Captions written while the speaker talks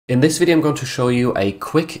In this video, I'm going to show you a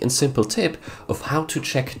quick and simple tip of how to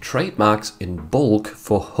check trademarks in bulk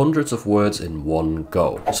for hundreds of words in one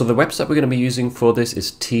go. So the website we're going to be using for this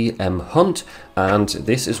is TM Hunt, and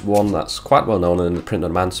this is one that's quite well known in the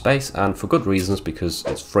print-on-demand space, and for good reasons, because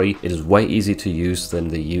it's free. It is way easier to use than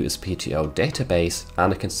the USPTO database,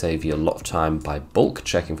 and it can save you a lot of time by bulk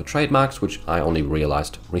checking for trademarks, which I only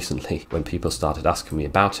realized recently when people started asking me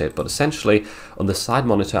about it. But essentially, on the side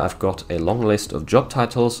monitor, I've got a long list of job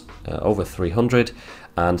titles, over 300,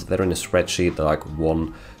 and they're in a spreadsheet. They're like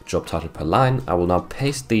one job title per line. I will now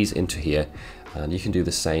paste these into here, and you can do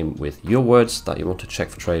the same with your words that you want to check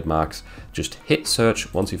for trademarks. Just hit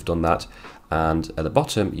search once you've done that, and at the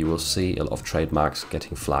bottom you will see a lot of trademarks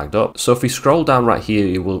getting flagged up. So if we scroll down right here,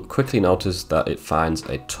 you will quickly notice that it finds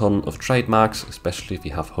a ton of trademarks, especially if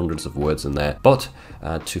you have hundreds of words in there. But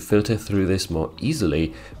to filter through this more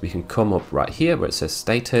easily, we can come up right here where it says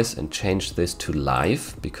status and change this to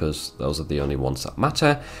live, because those are the only ones that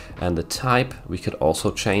matter. And the type we could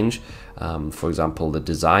also change. For example, the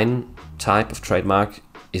design type of trademark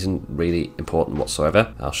isn't really important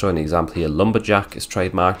whatsoever. I'll show an example here. Lumberjack is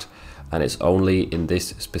trademarked, and it's only in this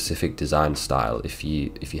specific design style. If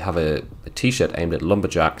you have a t-shirt aimed at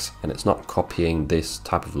lumberjacks and it's not copying this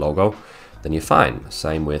type of logo, then you're fine.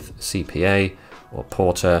 Same with CPA or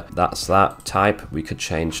Porter. That's that type. We could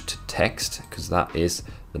change to text, because that is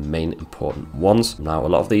the main important ones. Now, a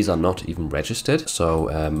lot of these are not even registered, so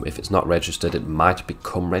if it's not registered, it might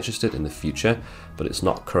become registered in the future, but it's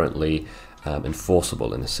not currently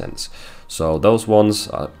enforceable in a sense. So those ones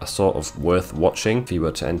are sort of worth watching if you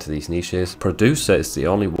were to enter these niches. Producer is the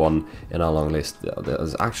only one in our long list that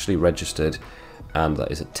is actually registered, and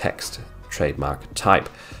that is a text trademark type.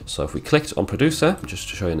 So if we clicked on producer, just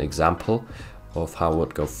to show you an example of how I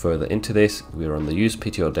would go further into this, we're on the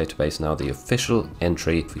USPTO database now, the official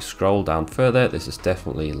entry. If we scroll down further, this is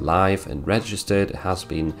definitely live and registered. It has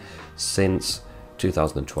been since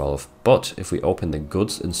 2012. But if we open the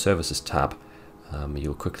goods and services tab,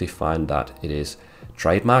 you'll quickly find that it is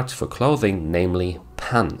trademarked for clothing, namely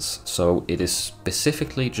pants. So it is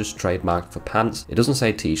specifically just trademarked for pants. It doesn't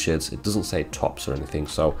say t-shirts, it doesn't say tops or anything.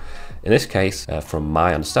 So in this case, from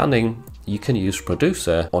my understanding, you can use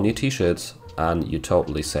producer on your t-shirts and you're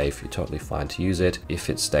totally safe, you're totally fine to use it. If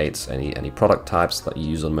it states any product types that you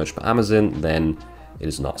use on Merch by Amazon, then it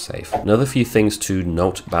is not safe. Another few things to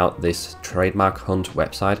note about this Trademark Hunt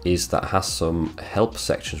website is that it has some help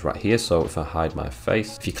sections right here. So if I hide my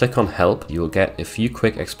face, if you click on help, you will get a few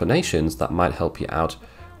quick explanations that might help you out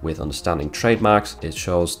with understanding trademarks. It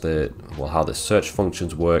shows how the search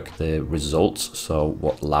functions work, the results, so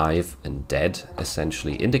what live and dead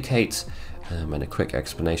essentially indicates, and a quick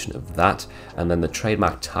explanation of that. And then the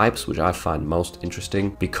trademark types, which I find most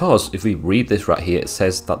interesting, because if we read this right here, it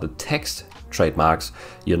says that the text trademarks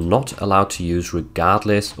you're not allowed to use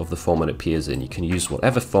regardless of the format it appears in. You can use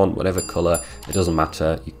whatever font, whatever color, it doesn't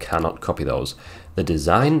matter, you cannot copy those. The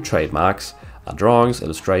design trademarks are drawings,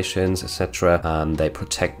 illustrations, etc., and they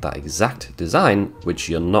protect that exact design which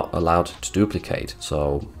you're not allowed to duplicate.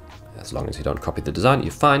 So as long as you don't copy the design,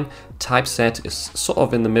 you're fine. Typeset is sort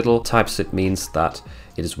of in the middle. Typeset means that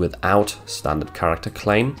it is without standard character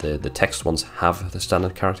claim. The text ones have the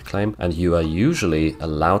standard character claim, and you are usually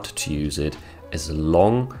allowed to use it as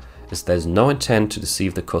long as there's no intent to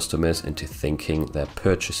deceive the customers into thinking they're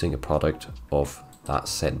purchasing a product of that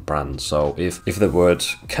said brand. So if the word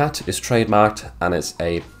cat is trademarked and it's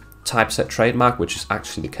a typeset trademark, which is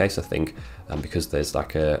actually the case, I think, because there's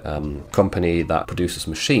like a company that produces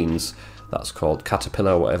machines that's called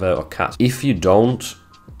Caterpillar or whatever, or Cat. If you don't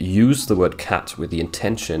use the word cat with the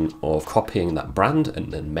intention of copying that brand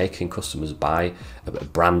and then making customers buy a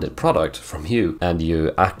branded product from you, and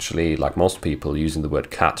you actually, like most people, using the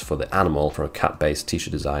word cat for the animal for a cat-based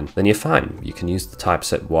t-shirt design, then you're fine. You can use the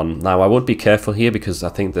typeset one. Now I would be careful here, because I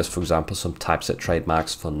think there's, for example, some typeset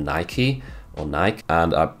trademarks for Nike or Nike,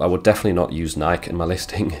 and I would definitely not use Nike in my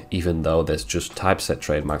listing, even though there's just typeset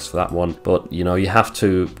trademarks for that one. But you know, you have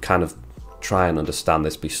to kind of try and understand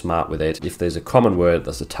this, be smart with it. If there's a common word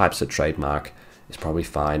that's a typeset trademark, it's probably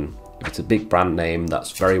fine. If it's a big brand name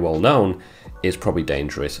that's very well known, it's probably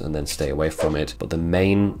dangerous, and then stay away from it. But the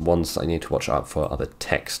main ones that I need to watch out for are the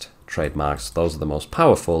text trademarks. Those are the most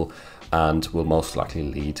powerful and will most likely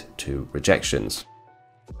lead to rejections.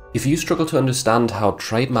 If you struggle to understand how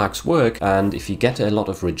trademarks work, and if you get a lot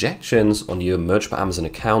of rejections on your Merch by Amazon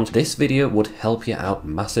account, this video would help you out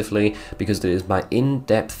massively, because it is my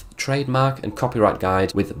in-depth trademark and copyright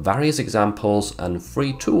guide with various examples and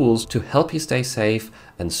free tools to help you stay safe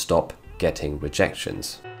and stop getting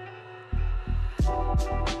rejections.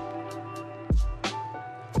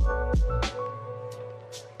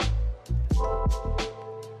 you.